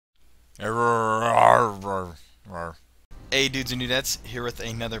Hey dudes and dudettes, here with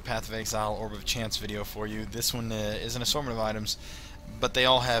another Path of Exile Orb of Chance video for you. This one is an assortment of items, but they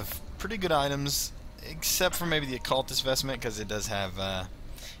all have pretty good items, except for maybe the occultist vestment, because it does have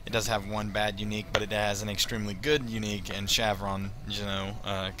one bad unique, but it has an extremely good unique, and Chevron, you know,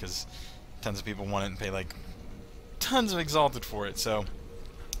 because tons of people want it and pay like tons of exalted for it. So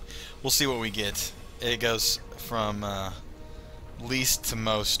we'll see what we get. It goes from least to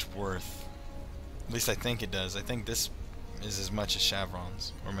most worth. At least I think it does. I think this is as much as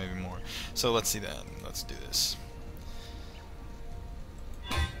Chevron's, or maybe more. So let's see that. Let's do this.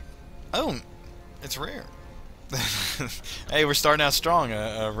 Oh, it's rare. Hey, we're starting out strong.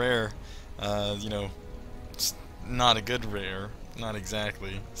 A rare, you know, it's not a good rare, not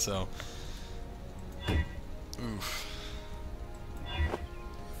exactly. So, oof.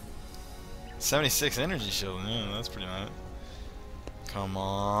 76 energy shield. Yeah, that's pretty nice. Come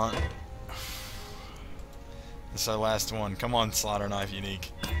on. This is our last one. Come on, Slaughter Knife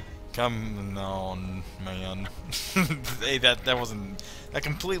unique. Come on, man. Hey, that wasn't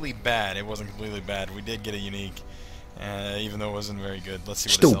completely bad. It wasn't completely bad. We did get a unique, even though it wasn't very good. Let's see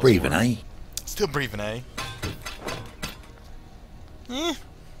what it sells Still breathing, for. eh? Still breathing, eh? Eh.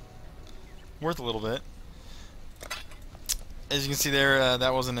 Worth a little bit. As you can see there,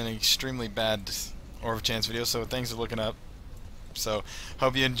 that wasn't an extremely bad Orb of Chance video, so things are looking up. So,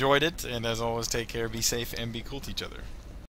 hope you enjoyed it, and as always, take care, be safe, and be cool to each other.